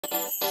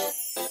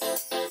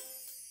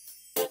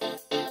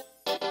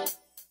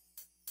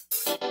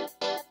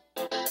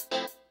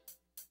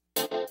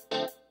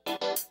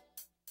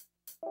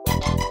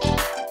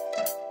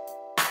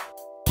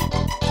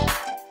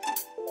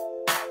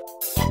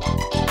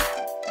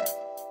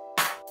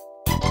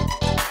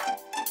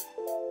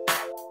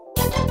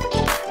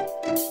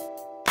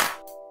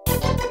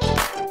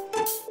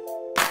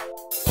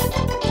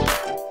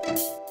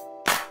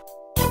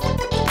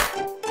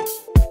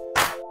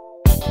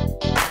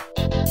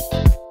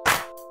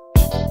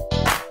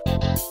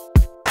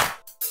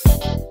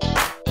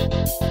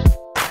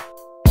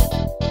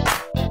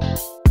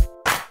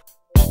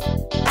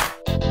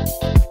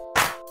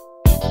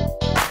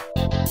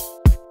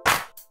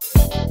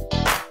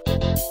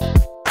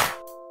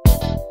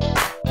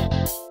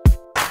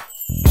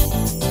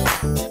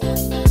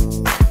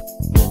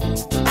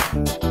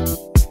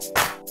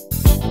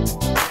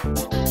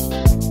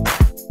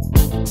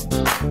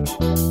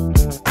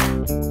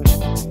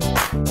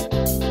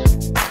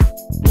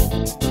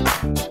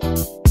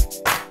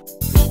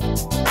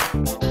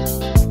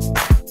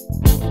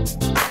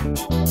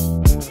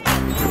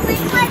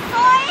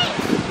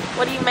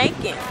What are you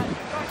making?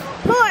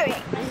 Porridge.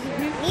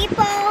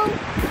 Meatballs,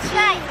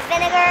 cheese,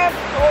 vinegar,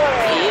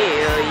 porridge.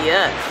 Ew,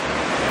 yuck.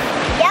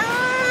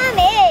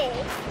 Yummy.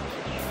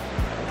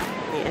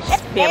 Yeah,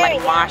 she's being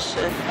like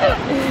Marsha.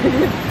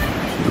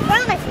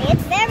 Promise me,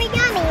 it's very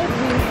yummy.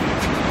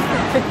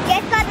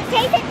 Just got to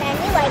taste it, then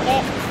you like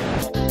it.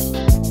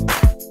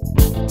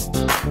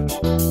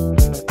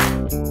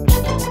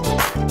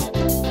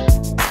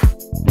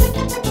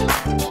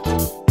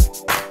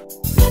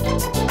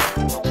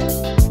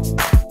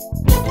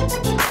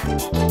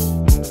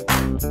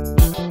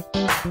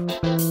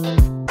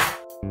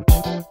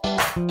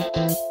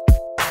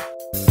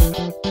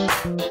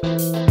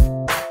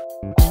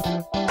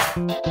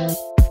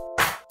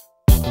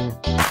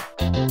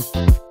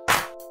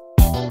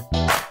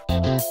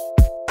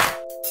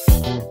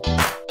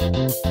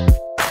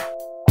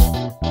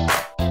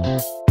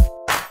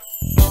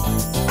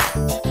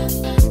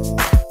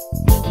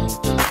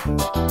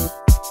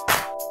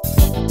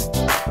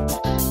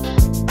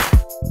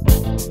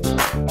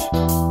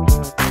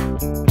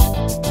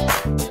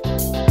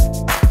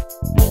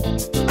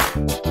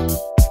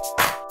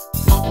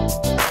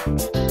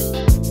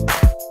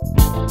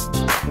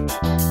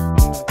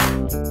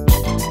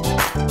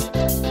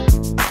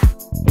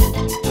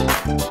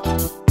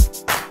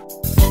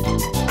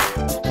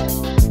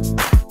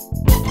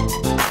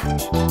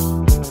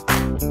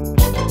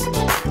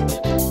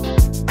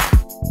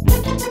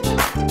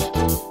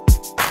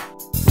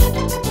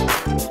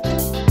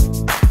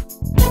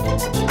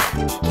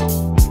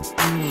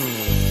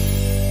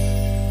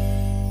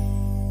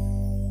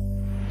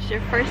 Your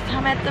first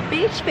time at the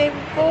beach, baby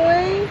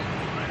boy.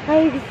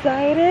 Are you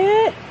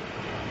excited?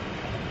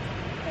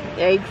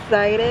 Are you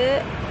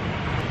excited?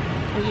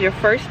 This is your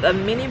first of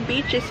many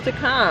beaches to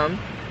come.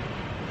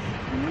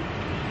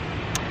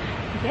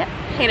 Yep.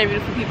 Hey there,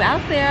 beautiful people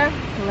out there.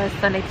 Blessed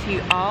Sunday to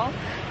you all.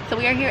 So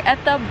we are here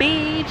at the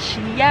beach.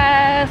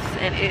 Yes,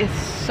 and it is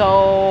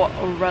so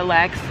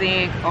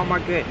relaxing. Oh my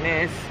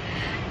goodness,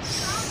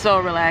 so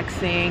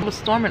relaxing. It was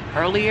storming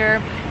earlier.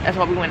 That's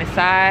why we went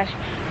inside,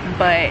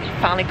 but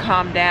finally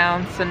calmed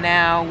down, so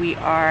now we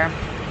are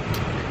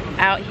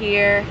out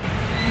here.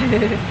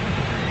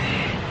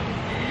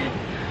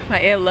 My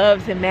Ed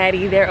Loves and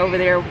Maddie, they're over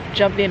there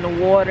jumping in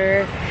the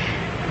water,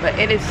 but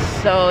it is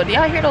so, do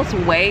y'all hear those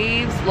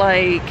waves?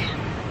 Like,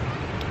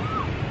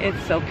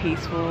 it's so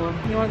peaceful.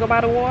 You want to go by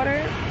the water?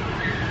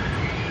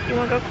 You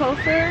want to go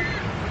closer?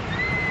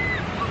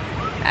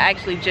 I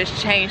actually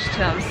just changed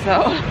them,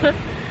 so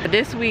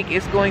this week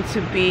is going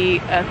to be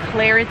a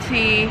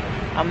clarity,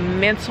 a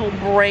mental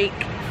break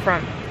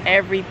from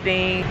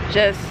everything,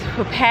 just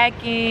for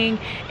packing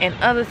and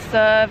other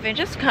stuff, and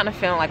just kind of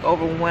feeling like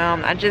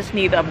overwhelmed. I just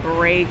need a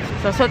break.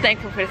 So I'm so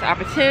thankful for this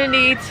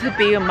opportunity to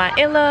be with my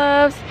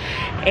in-laws.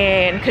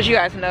 And because you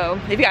guys know,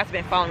 if you guys have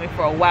been following me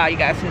for a while, you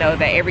guys know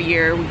that every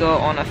year we go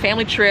on a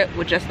family trip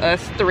with just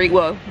us three.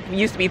 Well, it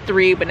used to be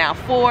three, but now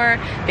four.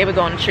 Then we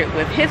go on a trip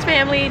with his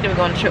family, then we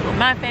go on a trip with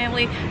my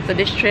family. So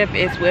this trip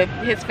is with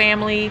his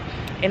family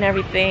and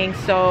everything.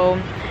 So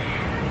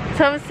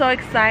I'm so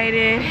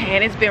excited,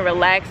 and it's been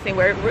relaxing.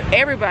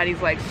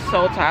 Everybody's like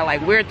so tired. Like,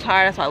 we're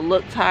tired, that's why I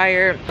look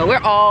tired. But we're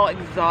all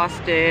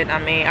exhausted.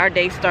 I mean, our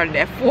day started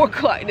at 4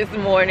 o'clock this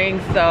morning,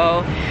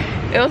 so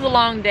it was a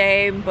long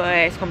day, but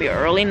it's gonna be an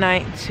early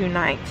night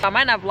tonight. So I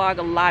might not vlog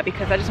a lot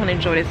because I just want to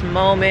enjoy this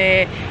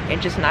moment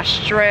and just not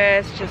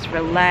stress, just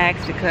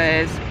relax,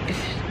 because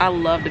I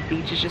love the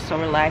beach. It's just so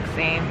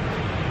relaxing,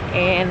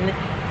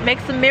 and make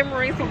some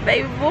memories with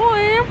baby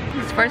boy.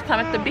 His first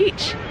time at the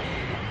beach.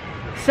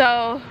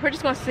 So we're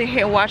just gonna sit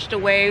here and watch the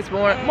waves.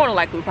 More than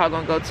likely we're probably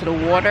gonna go to the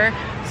water.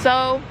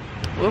 So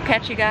we'll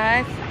catch you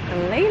guys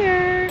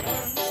later.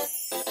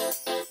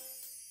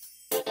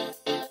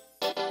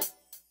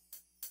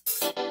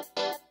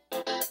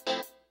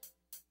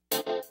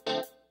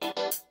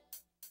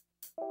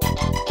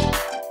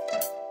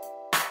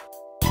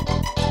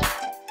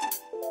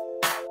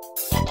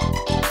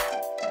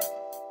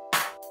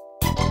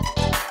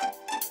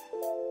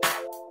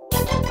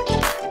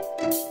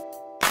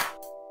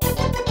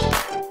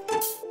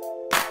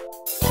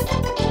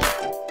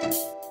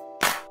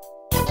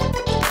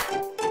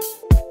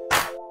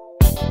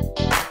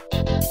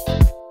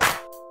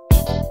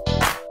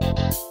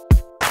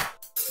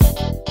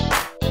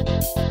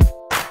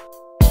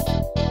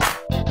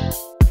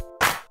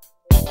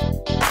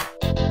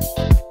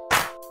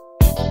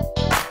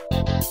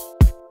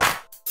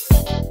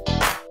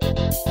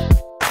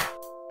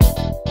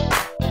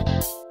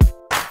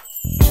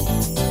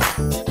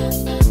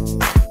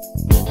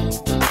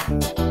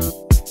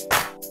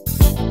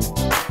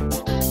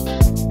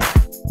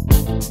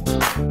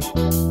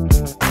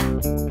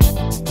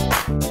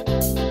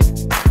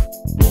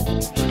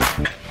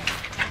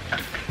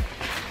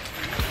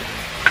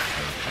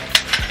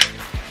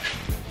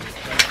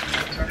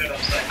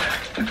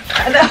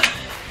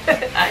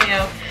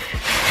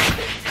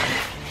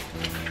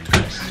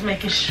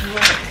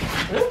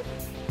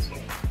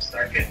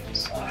 Start getting the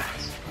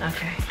sides.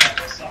 Okay. On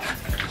the side.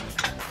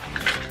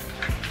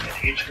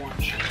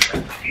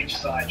 And each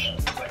side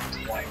should click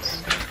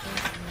twice.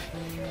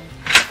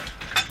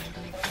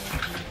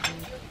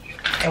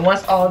 And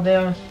once all of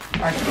them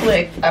are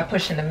clicked, I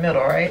push in the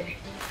middle, right?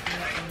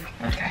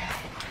 Okay.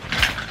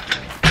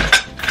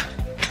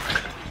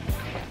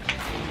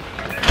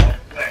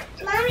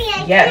 Mommy,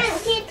 I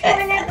Yes. can't get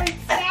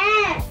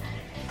 100%.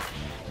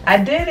 I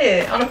did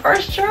it on the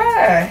first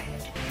try.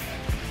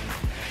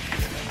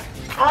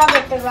 I'll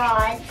get the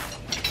rods.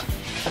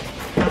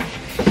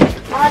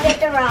 I'll get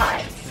the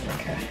rods.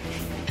 Okay.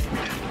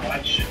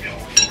 Rods should go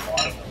on the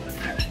bottom of the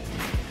net.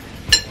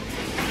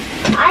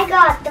 I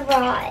got the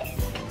rods.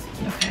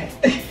 Okay.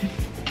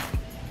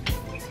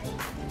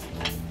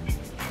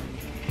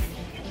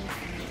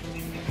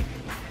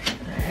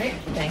 Alright,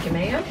 thank you,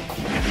 ma'am.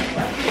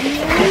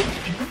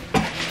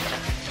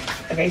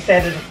 Okay, you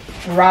said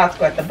the rods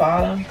go at the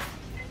bottom.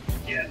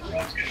 Yeah, the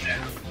rods go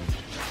down.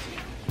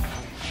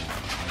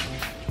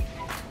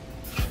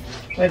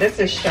 Well, this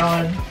is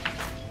showing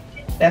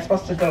that's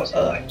supposed to go up.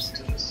 Clips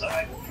to the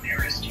side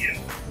nearest you.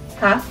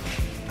 Huh?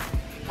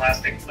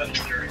 Plastic clips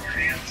that are in your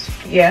hands.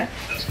 Yeah.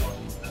 Those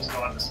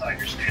go on the side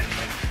you're standing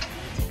with.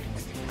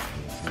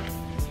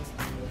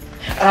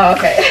 Oh,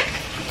 okay.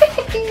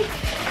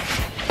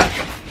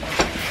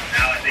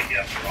 Now I think you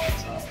have the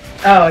rods up.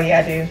 Oh, yeah,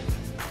 I do.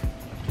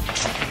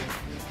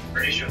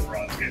 Pretty sure the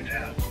rods go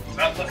down.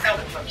 Well, look how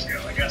the clips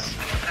go. I guess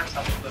that's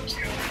how the clips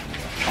go.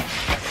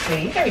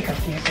 See, you gotta be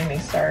confusing me,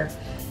 sir.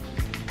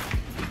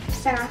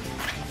 So,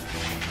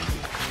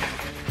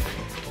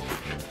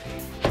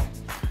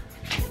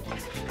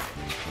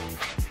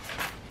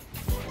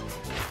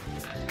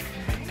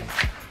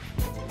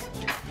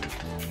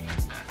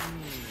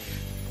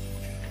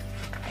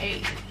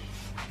 Hey.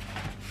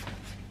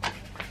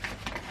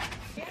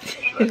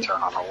 Should I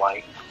turn on the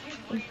light?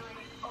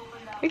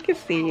 We can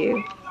see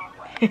you.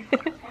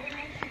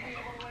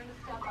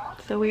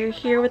 So we're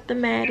here with the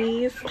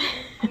Maddies.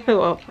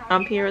 Well,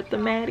 I'm here with the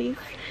Maddies.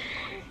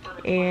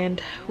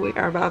 And we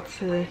are about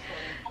to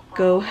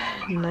go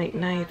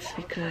night-nights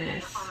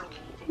because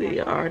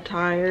we are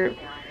tired.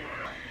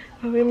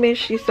 We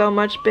miss you so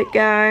much, big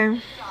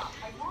guy.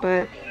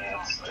 But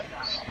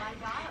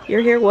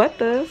you're here with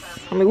us.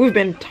 I mean, we've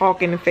been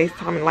talking and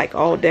FaceTiming like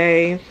all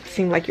day.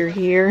 Seemed like you're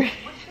here.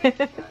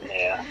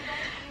 Yeah.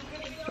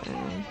 So,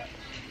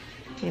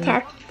 you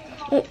know.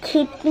 it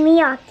keeps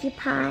me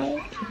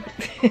occupied.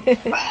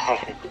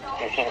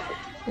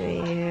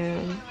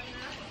 Yeah.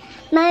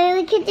 Mommy,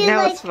 we could do That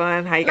like, was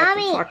fun how you got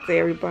Mommy. to talk to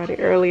everybody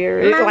earlier.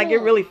 It's like it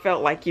Mommy. really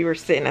felt like you were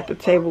sitting at the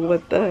table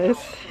with us.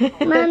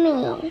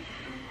 Mommy,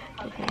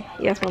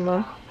 Yes,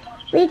 Mama.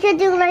 we could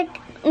do like,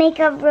 make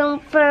a room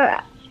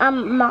for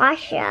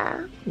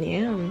Masha.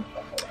 Yeah.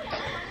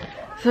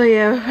 So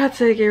yeah, we're about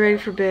to get ready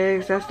for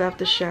Biggs. That's after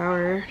the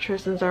shower.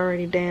 Tristan's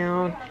already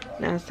down.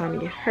 Now it's time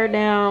to get her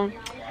down.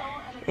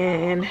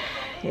 And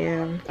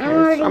yeah,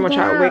 'cause I'm gonna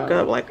try to wake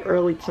up like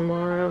early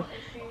tomorrow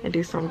and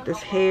do some with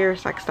this hair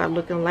so I can start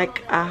looking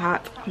like a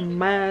hot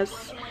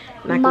mess.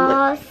 And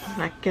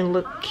I can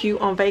look cute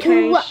on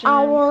vacation. 2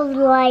 hours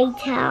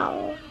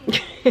later.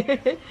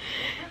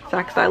 So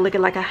I can start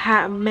looking like a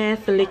hot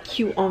mess and look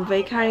cute on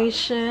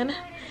vacation.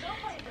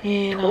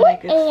 And all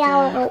that good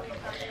stuff.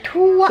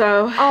 2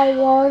 So,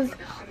 hours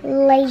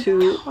later.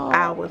 2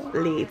 hours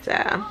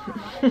later.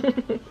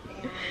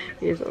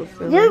 You're so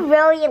silly. You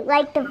really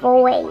like the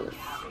voice.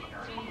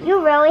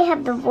 You really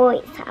have the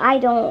voice. I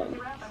don't.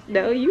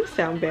 No, you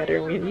sound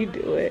better when you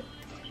do it.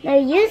 No,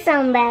 you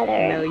sound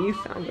better. No, you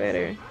sound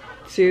better.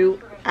 2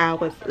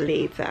 hours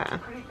later.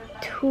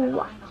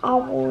 2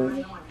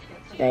 hours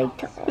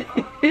later.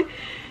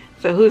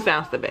 So who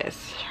sounds the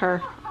best?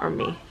 Her or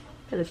me?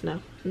 Let us know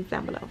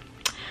down below.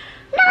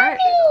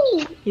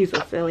 Alright. You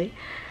so silly.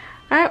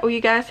 Alright, well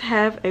you guys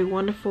have a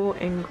wonderful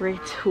and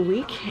great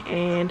week,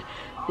 and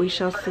we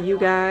shall see you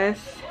guys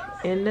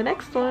in the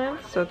next one.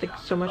 So thank you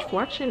so much for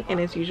watching, and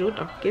as usual,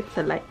 don't forget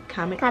to like,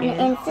 comment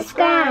and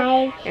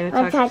subscribe. And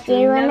I'll talk to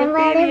you in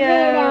another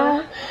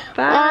video.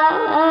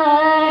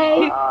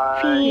 Bye.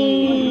 Bye.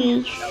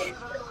 Peace.